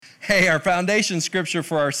Hey, our foundation scripture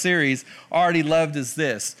for our series, Already Loved, is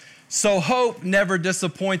this. So hope never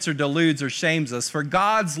disappoints or deludes or shames us, for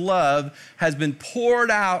God's love has been poured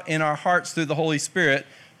out in our hearts through the Holy Spirit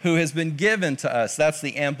who has been given to us. That's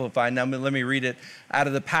the Amplified. Now let me read it out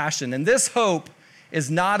of the Passion. And this hope is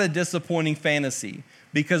not a disappointing fantasy,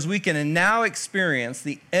 because we can now experience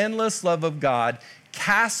the endless love of God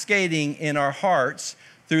cascading in our hearts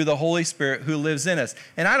through the Holy Spirit who lives in us.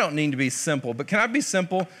 And I don't need to be simple, but can I be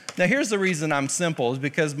simple? Now here's the reason I'm simple, is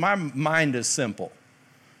because my mind is simple.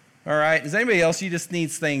 All right? Is anybody else, you just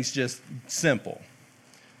needs things just simple?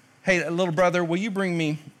 Hey, little brother, would you bring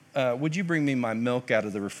me my milk out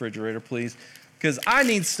of the refrigerator, please? Because I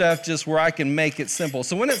need stuff just where I can make it simple.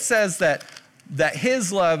 So when it says that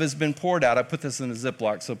his love has been poured out, I put this in a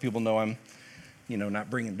Ziploc so people know I'm, not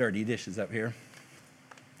bringing dirty dishes up here.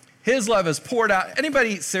 His love is poured out.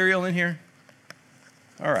 Anybody eat cereal in here?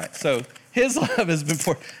 All right, so his love has been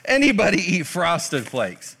poured. Anybody eat Frosted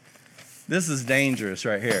Flakes? This is dangerous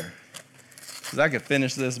right here, because I could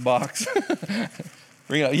finish this box.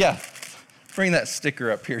 Bring that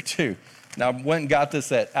sticker up here too. Now, I went and got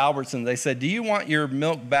this at Albertsons. They said, do you want your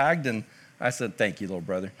milk bagged? And I said, thank you, little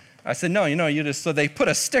brother. I said, no, so they put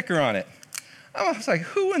a sticker on it. I was like,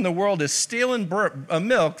 who in the world is stealing a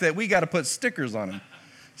milk that we got to put stickers on them?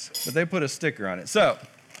 But they put a sticker on it. So,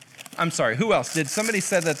 I'm sorry, who else? Did somebody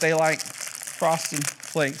say that they like Frosted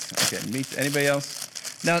Flakes? Okay, anybody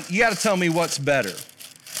else? Now, you got to tell me what's better.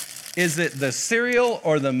 Is it the cereal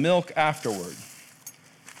or the milk afterward?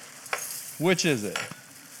 Which is it?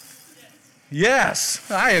 Yes,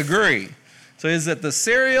 I agree. So is it the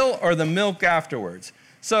cereal or the milk afterwards?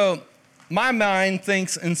 So my mind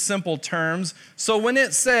thinks in simple terms. So when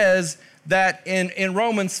it says that in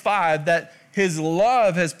Romans 5 that his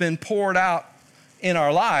love has been poured out in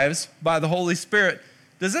our lives by the Holy Spirit,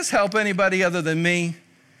 does this help anybody other than me?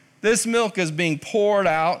 This milk is being poured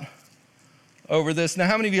out over this. Now,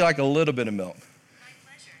 how many of you like a little bit of milk?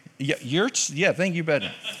 My pleasure. Yeah, thank you,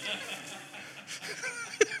 Betty.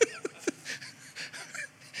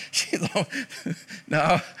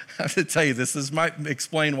 Now, I have to tell you this might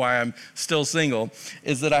explain why I'm still single,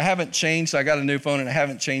 is that I haven't changed. I got a new phone and I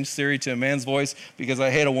haven't changed Siri to a man's voice because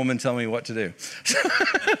I hate a woman telling me what to do.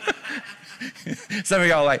 Some of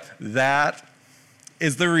y'all are like, that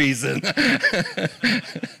is the reason.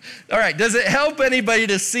 All right, does it help anybody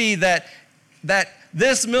to see that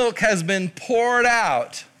this milk has been poured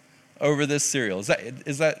out over this cereal?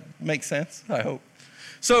 Does that make sense? I hope.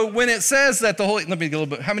 So when it says that let me get a little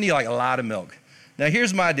bit, how many of you like a lot of milk? Now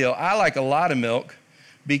here's my deal. I like a lot of milk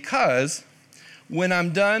because when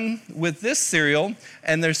I'm done with this cereal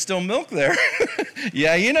and there's still milk there,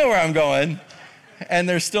 yeah, you know where I'm going, and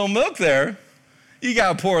there's still milk there, you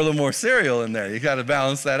got to pour a little more cereal in there. You got to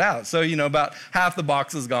balance that out. So, about half the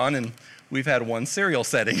box is gone and we've had one cereal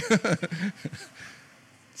setting.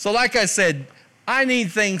 So like I said, I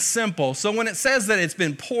need things simple. So when it says that it's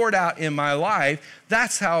been poured out in my life,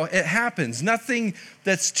 that's how it happens. Nothing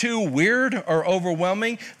that's too weird or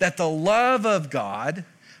overwhelming, that the love of God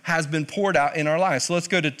has been poured out in our lives. So let's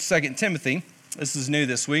go to 2 Timothy. This is new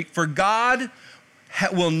this week. For God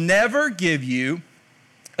will never give you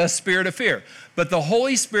a spirit of fear, but the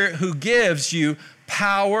Holy Spirit who gives you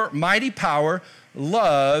power, mighty power,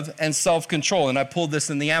 love, and self-control. And I pulled this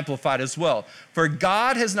in the Amplified as well. For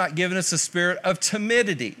God has not given us a spirit of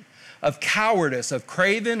timidity, of cowardice, of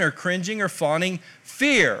craven or cringing or fawning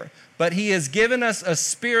fear, but he has given us a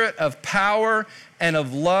spirit of power and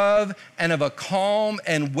of love and of a calm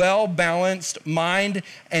and well-balanced mind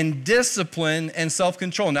and discipline and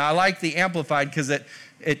self-control. Now, I like the Amplified because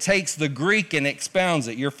it takes the Greek and expounds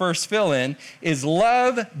it. Your first fill-in is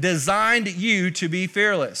love designed you to be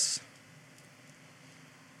fearless.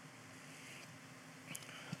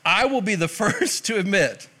 I will be the first to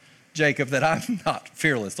admit, Jacob, that I'm not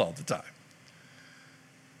fearless all the time.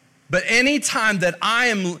 But any time that I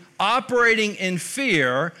am operating in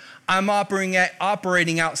fear, I'm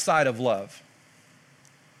operating outside of love.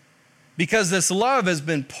 Because this love has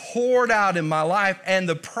been poured out in my life, and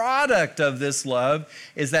the product of this love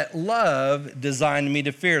is that love designed me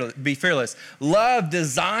to be fearless. Love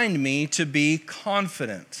designed me to be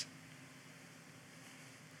confident.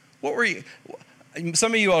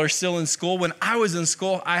 Some of you all are still in school. When I was in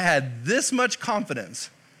school, I had this much confidence.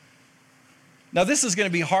 Now, this is going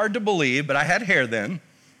to be hard to believe, but I had hair then,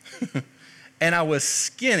 and I was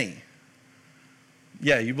skinny.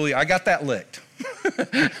 Yeah, you believe, I got that licked.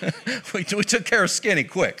 We took care of skinny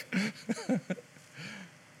quick.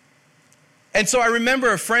 And so I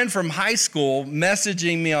remember a friend from high school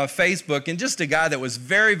messaging me on Facebook, and just a guy that was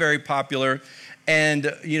very, very popular,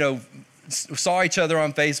 and, saw each other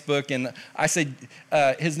on Facebook, and I said,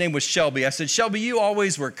 his name was Shelby. I said, Shelby, you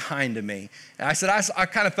always were kind to me. And I said, I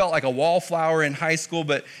kind of felt like a wallflower in high school,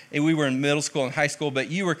 and we were in middle school and high school, but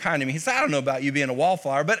you were kind to me. He said, I don't know about you being a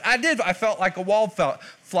wallflower, but I felt like a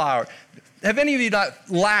wallflower. Have any of you not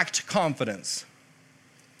lacked confidence?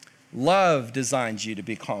 Love designs you to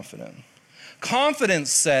be confident.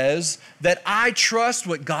 Confidence says that I trust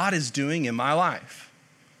what God is doing in my life.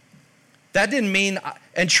 That didn't mean,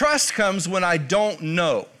 and trust comes when I don't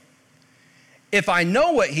know. If I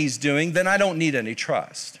know what he's doing, then I don't need any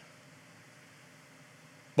trust.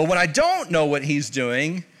 But when I don't know what he's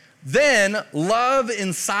doing, then love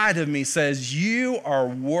inside of me says, you are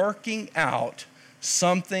working out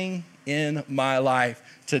something in my life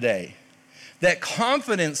today. That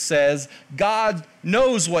confidence says, God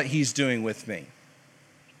knows what he's doing with me.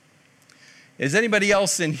 Is anybody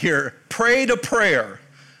else in here prayed a prayer?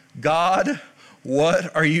 God,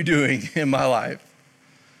 what are you doing in my life?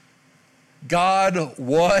 God,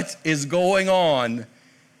 what is going on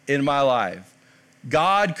in my life?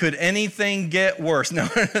 God, could anything get worse? No,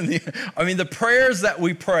 I mean, the prayers that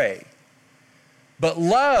we pray. But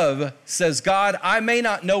love says, God, I may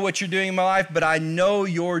not know what you're doing in my life, but I know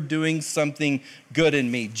you're doing something good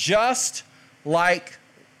in me. Just like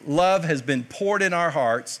love has been poured in our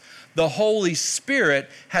hearts, the Holy Spirit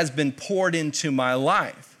has been poured into my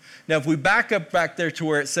life. Now, if we back up back there to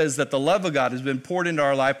where it says that the love of God has been poured into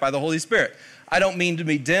our life by the Holy Spirit, I don't mean to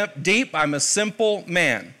be deep. I'm a simple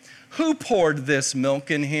man. Who poured this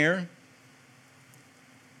milk in here?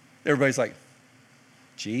 Everybody's like,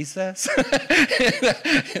 Jesus?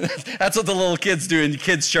 That's what the little kids do in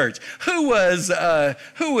kids' church. Who was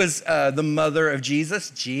the mother of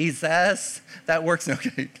Jesus? Jesus. That works.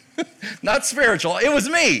 Okay. Not spiritual. It was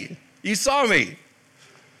me. You saw me.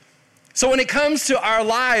 So when it comes to our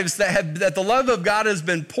lives that the love of God has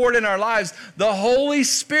been poured in our lives, the Holy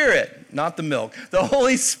Spirit, not the milk, the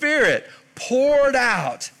Holy Spirit poured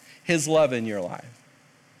out his love in your life.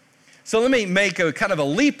 So let me make a kind of a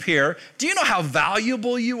leap here. Do you know how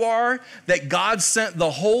valuable you are that God sent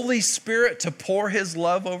the Holy Spirit to pour his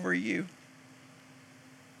love over you?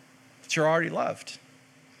 That you're already loved.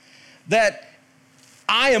 That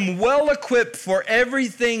I am well equipped for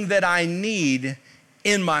everything that I need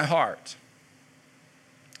in my heart.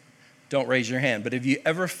 Don't raise your hand, but have you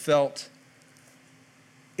ever felt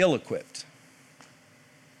ill-equipped?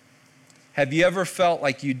 Have you ever felt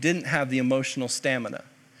like you didn't have the emotional stamina?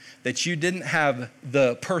 That you didn't have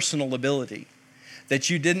the personal ability? That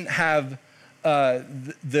you didn't have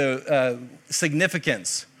the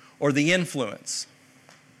significance or the influence?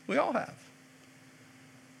 We all have.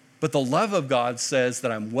 But the love of God says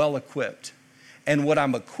that I'm well equipped. And what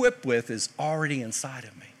I'm equipped with is already inside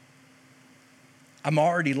of me. I'm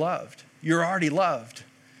already loved. You're already loved.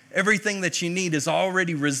 Everything that you need is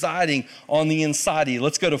already residing on the inside of you.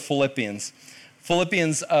 Let's go to Philippians.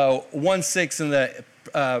 Philippians 1:6 in the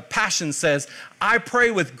Passion says, I pray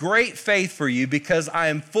with great faith for you because I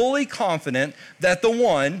am fully confident that the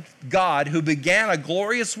one, God, who began a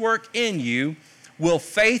glorious work in you will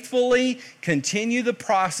faithfully continue the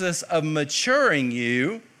process of maturing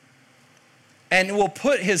you and will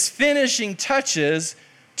put his finishing touches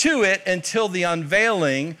to it until the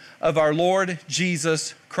unveiling of our Lord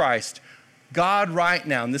Jesus Christ. God right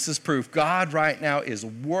now, and this is proof, God right now is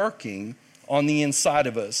working on the inside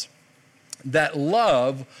of us. That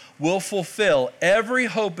love will fulfill every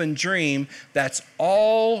hope and dream that's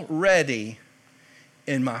already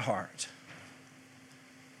in my heart.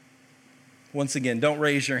 Once again, don't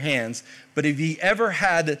raise your hands, but have you ever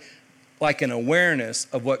had like an awareness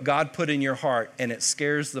of what God put in your heart and it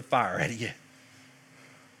scares the fire out of you?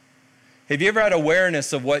 Have you ever had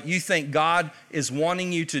awareness of what you think God is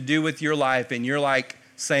wanting you to do with your life and you're like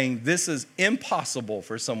saying, this is impossible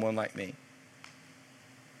for someone like me?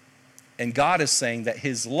 And God is saying that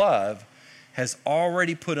his love has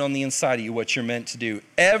already put on the inside of you what you're meant to do.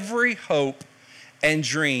 Every hope and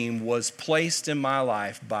dream was placed in my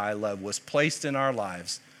life by love, was placed in our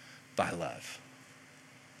lives by love.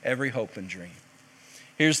 Every hope and dream.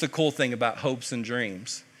 Here's the cool thing about hopes and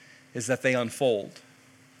dreams is that they unfold.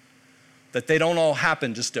 That they don't all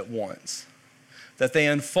happen just at once. That they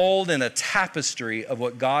unfold in a tapestry of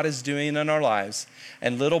what God is doing in our lives.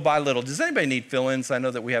 And little by little, does anybody need fill-ins? I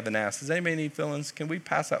know that we haven't asked. Does anybody need fill-ins? Can we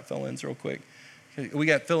pass out fill-ins real quick? We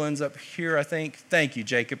got fill-ins up here, I think. Thank you,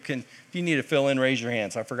 Jacob. If you need a fill-in, raise your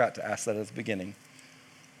hands. I forgot to ask that at the beginning.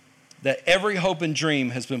 That every hope and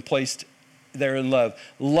dream has been placed there in love.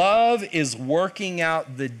 Love is working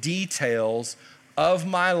out the details of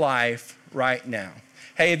my life right now.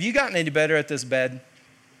 Hey, have you gotten any better at this bed?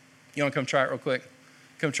 You want to come try it real quick?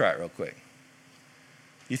 Come try it real quick.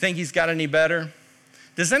 You think he's got any better?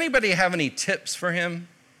 Does anybody have any tips for him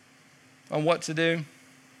on what to do?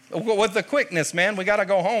 With the quickness, man, we got to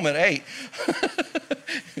go home at 8.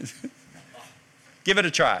 Give it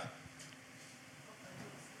a try.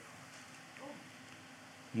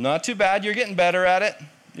 Not too bad. You're getting better at it.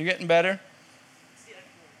 You're getting better.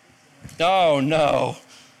 Oh, no.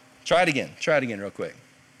 Try it again. Try it again real quick.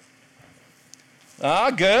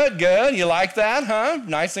 Ah, good, good. You like that, huh?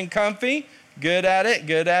 Nice and comfy. Good at it,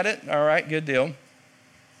 good at it. All right, good deal.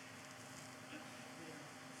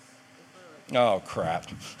 Oh, crap.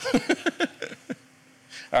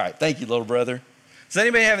 All right, thank you, little brother. Does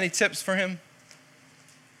anybody have any tips for him?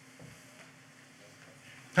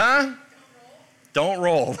 Huh? Don't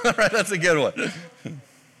roll. All right, that's a good one.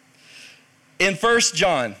 In 1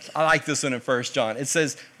 John, I like this one in 1 John. It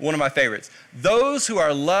says, one of my favorites, those who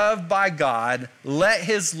are loved by God, let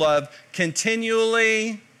his love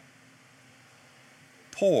continually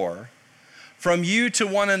pour from you to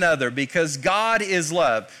one another, because God is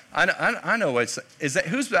love. I know is that,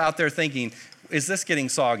 who's out there thinking, is this getting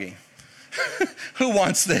soggy? Who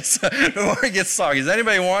wants this before it gets soggy? Does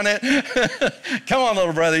anybody want it? Come on,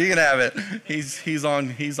 little brother, you can have it. He's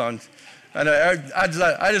on.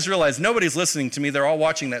 I just realized nobody's listening to me. They're all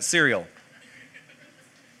watching that cereal.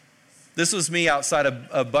 This was me outside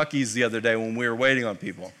of Buc-ee's the other day when we were waiting on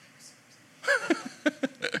people.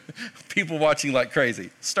 People watching like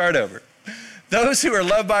crazy. Start over. Those who are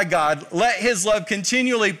loved by God, let his love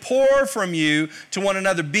continually pour from you to one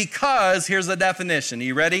another, because, here's the definition. Are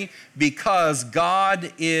you ready? Because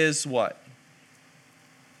God is what?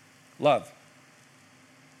 Love.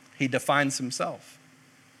 He defines himself.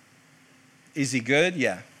 Is he good?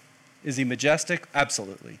 Yeah. Is he majestic?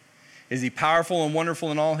 Absolutely. Is he powerful and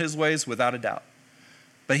wonderful in all his ways? Without a doubt.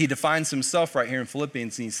 But he defines himself right here in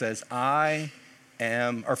Philippians, and he says, or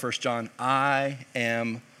 1 John, I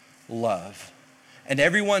am love. And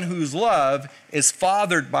everyone who's loved is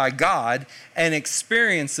fathered by God and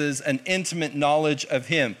experiences an intimate knowledge of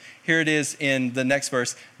him. Here it is in the next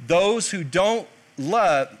verse. Those who doesn't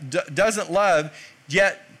love,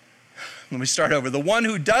 yet, let me start over. The one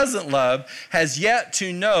who doesn't love has yet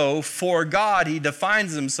to know, for God, he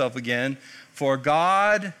defines himself again, for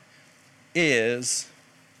God is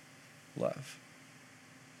love.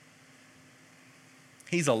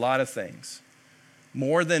 He's a lot of things.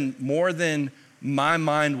 More than my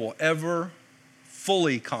mind will ever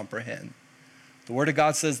fully comprehend. The Word of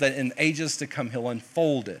God says that in ages to come, he'll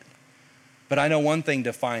unfold it. But I know one thing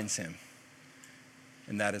defines him,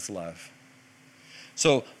 and that is love.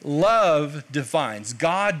 So love defines,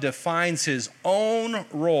 God defines his own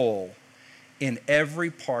role in every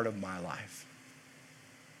part of my life.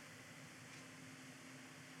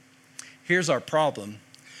 Here's our problem.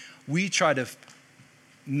 We try to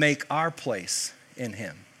make our place in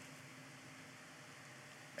him.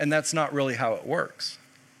 And that's not really how it works.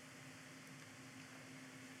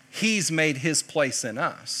 He's made his place in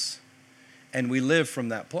us, and we live from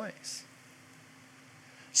that place.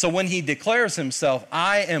 So when he declares himself,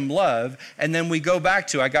 I am love, and then we go back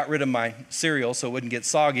to, I got rid of my cereal so it wouldn't get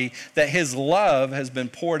soggy, that his love has been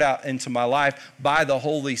poured out into my life by the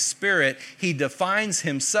Holy Spirit. He defines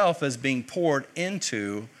himself as being poured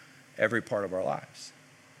into every part of our lives.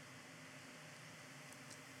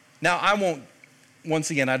 Now,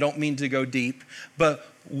 once again, I don't mean to go deep, but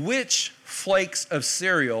which flakes of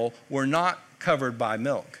cereal were not covered by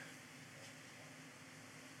milk?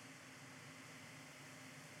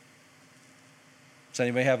 Does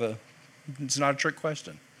anybody have it's not a trick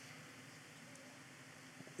question.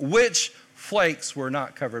 Which flakes were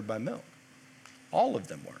not covered by milk? All of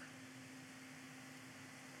them were.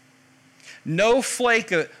 No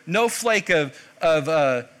flake of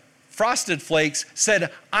Frosted Flakes said,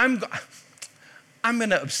 I'm going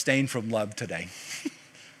to abstain from love today.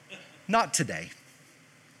 Not today.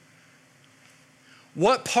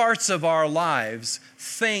 What parts of our lives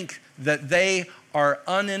think that they are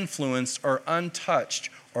uninfluenced or untouched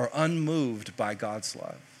or unmoved by God's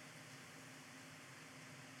love?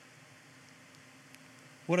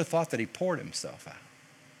 Would have thought that he poured himself out.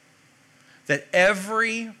 That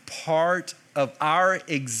every part of our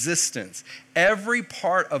existence, every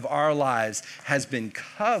part of our lives has been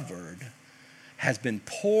covered, has been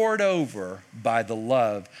poured over by the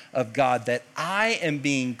love of God, that I am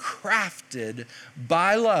being crafted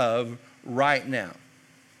by love right now.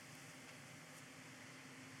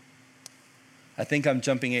 I think I'm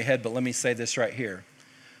jumping ahead, but let me say this right here.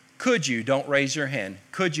 Could you, don't raise your hand,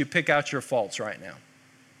 could you pick out your faults right now?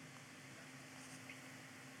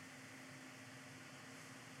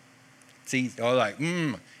 See, oh, like,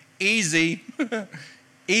 easy.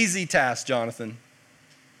 Easy task, Jonathan.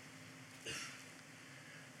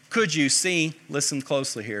 Could you see, listen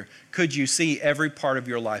closely here, could you see every part of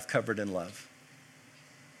your life covered in love?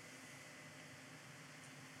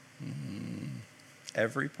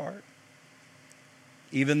 Every part?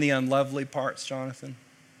 Even the unlovely parts, Jonathan?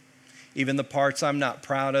 Even the parts I'm not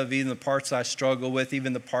proud of, even the parts I struggle with,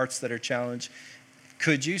 even the parts that are challenged?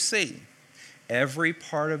 Could you see every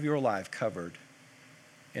part of your life covered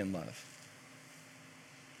in love?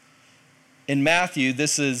 In Matthew,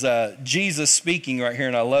 this is Jesus speaking right here,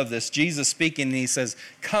 and I love this. Jesus speaking, and he says,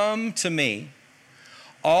 "Come to me,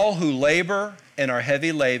 all who labor and are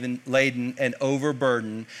heavy laden and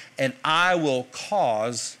overburdened, and I will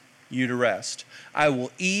cause you to rest. I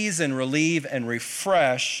will ease and relieve and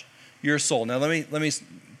refresh your soul." Now, let me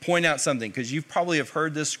point out something, because you probably have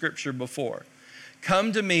heard this scripture before.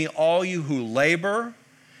 Come to me, all you who labor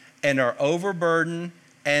and are overburdened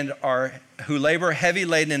and who labor heavy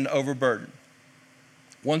laden and overburdened.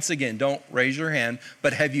 Once again, don't raise your hand,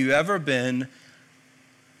 but have you ever been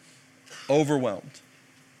overwhelmed?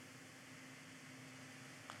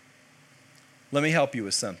 Let me help you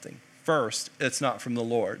with something. First, it's not from the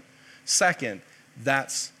Lord. Second,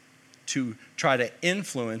 that's to try to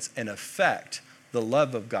influence and affect the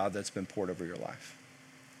love of God that's been poured over your life.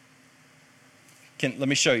 Let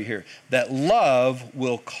me show you here. That love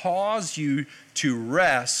will cause you to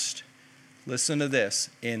rest, listen to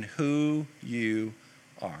this, in who you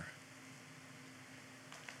are.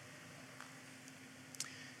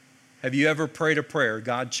 Have you ever prayed a prayer,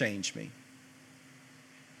 "God, change me"?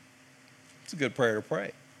 It's a good prayer to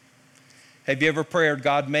pray. Have you ever prayed,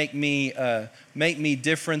 "God, make me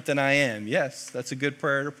different than I am"? Yes, that's a good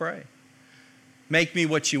prayer to pray. Make me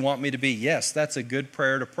what you want me to be. Yes, that's a good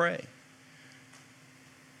prayer to pray.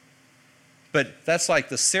 But that's like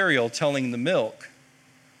the cereal telling the milk,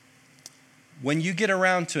 "When you get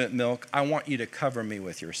around to it, milk, I want you to cover me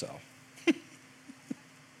with yourself."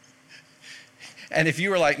 And if you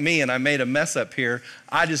were like me and I made a mess up here,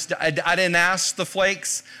 I didn't ask the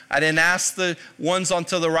flakes. I didn't ask the ones on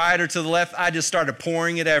to the right or to the left. I just started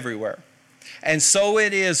pouring it everywhere. And so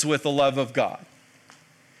it is with the love of God.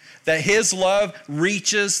 That his love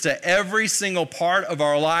reaches to every single part of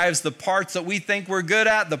our lives, the parts that we think we're good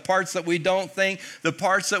at, the parts that we don't think, the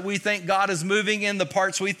parts that we think God is moving in, the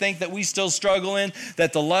parts we think that we still struggle in,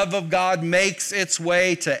 that the love of God makes its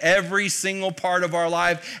way to every single part of our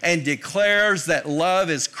life and declares that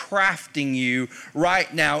love is crafting you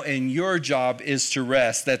right now, and your job is to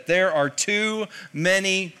rest. That there are too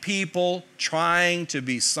many people trying to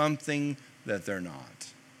be something that they're not.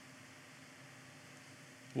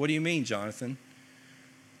 What do you mean, Jonathan?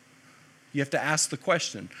 You have to ask the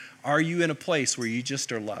question, are you in a place where you just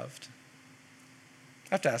are loved?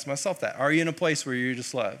 I have to ask myself that. Are you in a place where you're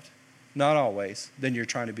just loved? Not always. Then you're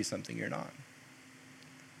trying to be something you're not.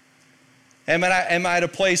 Am I at a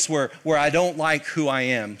place where I don't like who I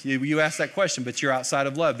am? You ask that question, but you're outside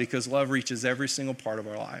of love, because love reaches every single part of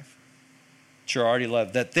our life. But you're already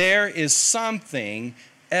loved. That there is something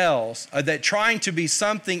else, that trying to be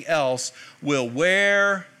something else will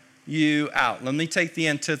wear you out. Let me take the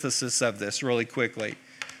antithesis of this really quickly.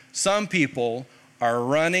 Some people are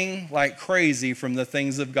running like crazy from the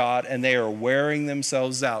things of God, and they are wearing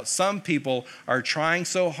themselves out. Some people are trying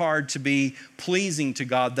so hard to be pleasing to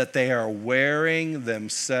God that they are wearing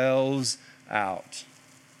themselves out.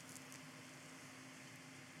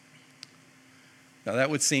 Now that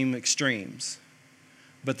would seem extremes.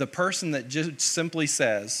 But the person that just simply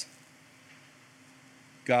says,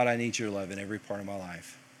 "God, I need your love in every part of my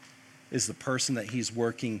life," is the person that he's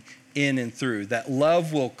working in and through. That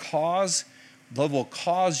love will cause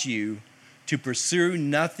you to pursue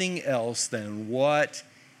nothing else than what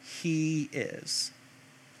he is.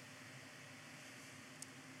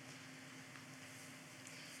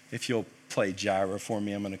 If you'll play Gyra for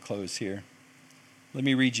me, I'm going to close here. Let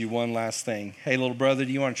me read you one last thing. Hey, little brother,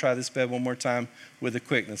 do you want to try this bed one more time with a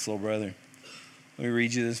quickness, little brother? Let me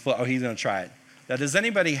read you this. Oh, he's going to try it. Now, does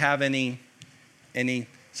anybody have any?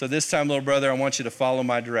 So this time, little brother, I want you to follow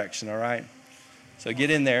my direction, all right? So get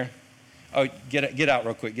in there. Oh, get out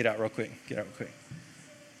real quick. Get out real quick.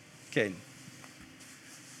 Okay.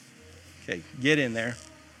 Okay, get in there.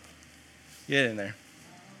 Get in there.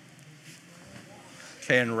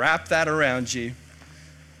 Okay, and wrap that around you.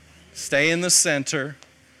 Stay in the center.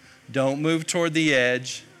 Don't move toward the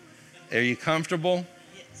edge. Are you comfortable?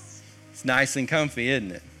 Yes. It's nice and comfy,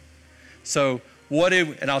 isn't it? So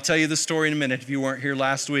and I'll tell you the story in a minute if you weren't here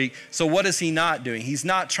last week. So what is he not doing? He's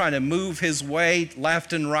not trying to move his way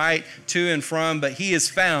left and right, to and from, but he has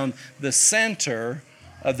found the center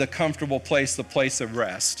of the comfortable place, the place of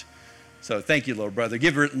rest. So thank you, little brother.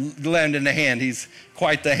 Give Landon a hand. He's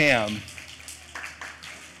quite the ham.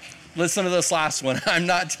 Listen to this last one. I'm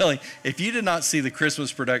not telling, if you did not see the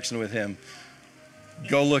Christmas production with him,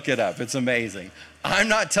 go look it up. It's amazing. I'm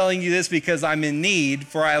not telling you this because I'm in need,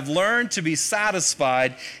 for I have learned to be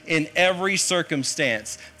satisfied in every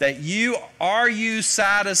circumstance. Are you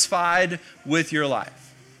satisfied with your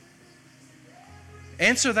life?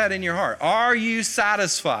 Answer that in your heart. Are you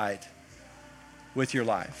satisfied with your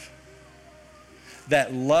life?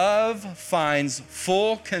 That love finds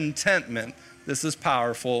full contentment, this is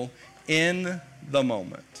powerful, in the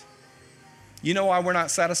moment. You know why we're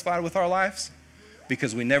not satisfied with our lives?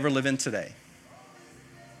 Because we never live in today.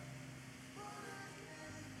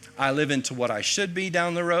 I live into what I should be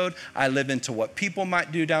down the road. I live into what people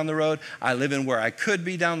might do down the road. I live in where I could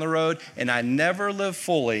be down the road. And I never live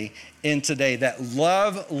fully in today. That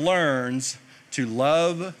love learns to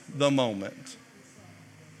love the moment.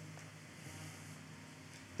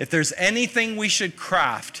 If there's anything we should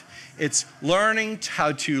craft, it's learning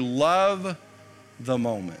how to love the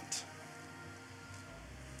moment.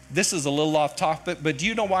 This is a little off topic, but do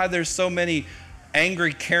you know why there's so many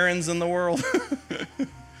angry Karens in the world?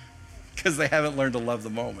 Because they haven't learned to love the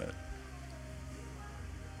moment.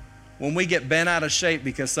 When we get bent out of shape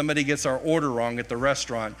because somebody gets our order wrong at the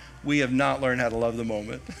restaurant, we have not learned how to love the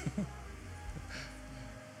moment.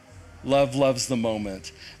 Love loves the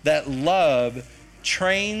moment. That love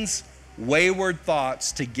trains wayward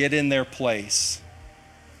thoughts to get in their place.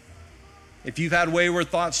 If you've had wayward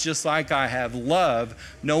thoughts just like I have, love,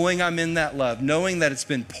 knowing I'm in that love, knowing that it's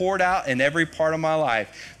been poured out in every part of my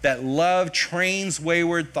life, that love trains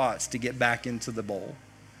wayward thoughts to get back into the bowl,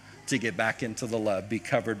 to get back into the love, be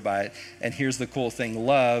covered by it. And here's the cool thing,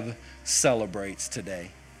 love celebrates today.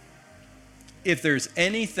 If there's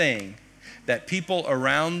anything that people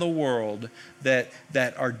around the world that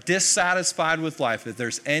are dissatisfied with life, if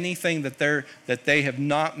there's anything that they have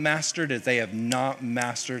not mastered, if they have not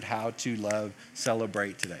mastered how to love,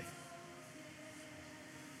 celebrate today.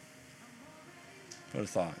 What a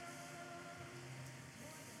thought.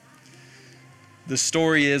 The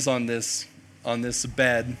story is on this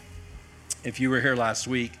bed. If you were here last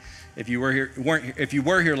week, if you were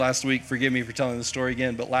here last week, forgive me for telling the story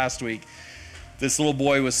again, but last week, this little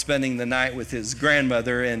boy was spending the night with his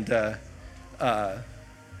grandmother, and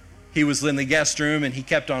he was in the guest room, and he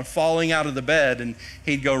kept on falling out of the bed, and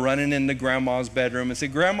he'd go running into Grandma's bedroom and say,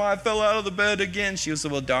 "Grandma, I fell out of the bed again." She would say,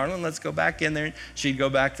 "Well, darling, let's go back in there." She'd go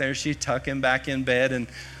back there, she'd tuck him back in bed, and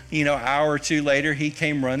an hour or two later, he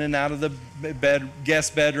came running out of the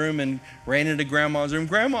guest bedroom and ran into Grandma's room.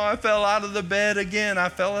 "Grandma, I fell out of the bed again. I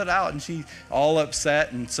fell it out." And she all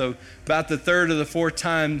upset. And so about the third or the fourth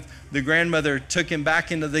time, the grandmother took him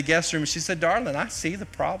back into the guest room. She said, "Darling, I see the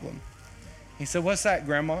problem." He said, "What's that,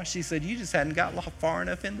 Grandma?" She said, "You just hadn't got far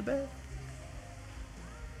enough in the bed."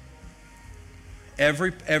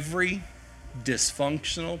 Every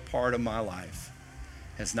dysfunctional part of my life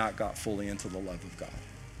has not got fully into the love of God.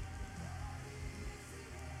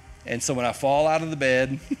 And so when I fall out of the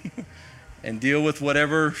bed and deal with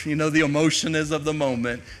whatever, the emotion is of the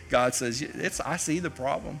moment, God says, I see the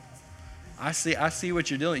problem. I see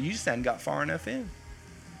what you're doing. You just hadn't got far enough in.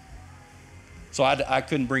 So I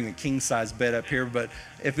couldn't bring a king-size bed up here, but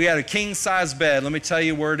if we had a king-size bed, let me tell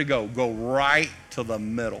you where to go. Go right to the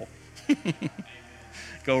middle.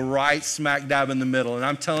 Go right smack dab in the middle. And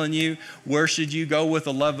I'm telling you, where should you go with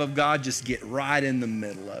the love of God? Just get right in the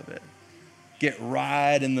middle of it. Get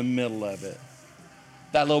right in the middle of it.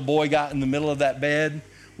 That little boy got in the middle of that bed,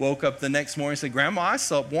 woke up the next morning and said, "Grandma, I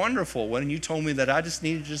slept wonderful when you told me that I just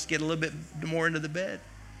needed to get a little bit more into the bed."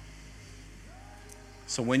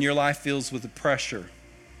 So when your life feels with the pressure,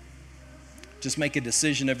 just make a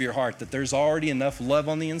decision of your heart that there's already enough love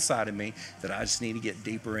on the inside of me that I just need to get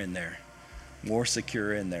deeper in there, more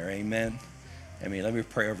secure in there. Amen. Let me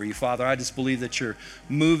pray over you. Father, I just believe that you're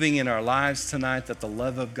moving in our lives tonight, that the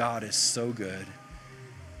love of God is so good.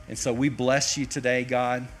 And so we bless you today,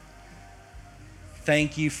 God.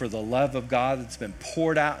 Thank you for the love of God that's been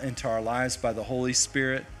poured out into our lives by the Holy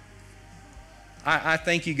Spirit. I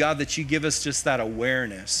thank you, God, that you give us just that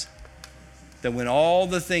awareness, that when all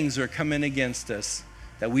the things are coming against us,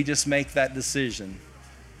 that we just make that decision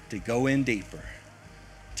to go in deeper,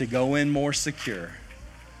 to go in more secure,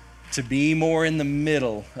 to be more in the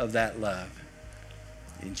middle of that love.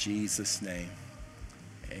 In Jesus' name,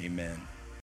 amen.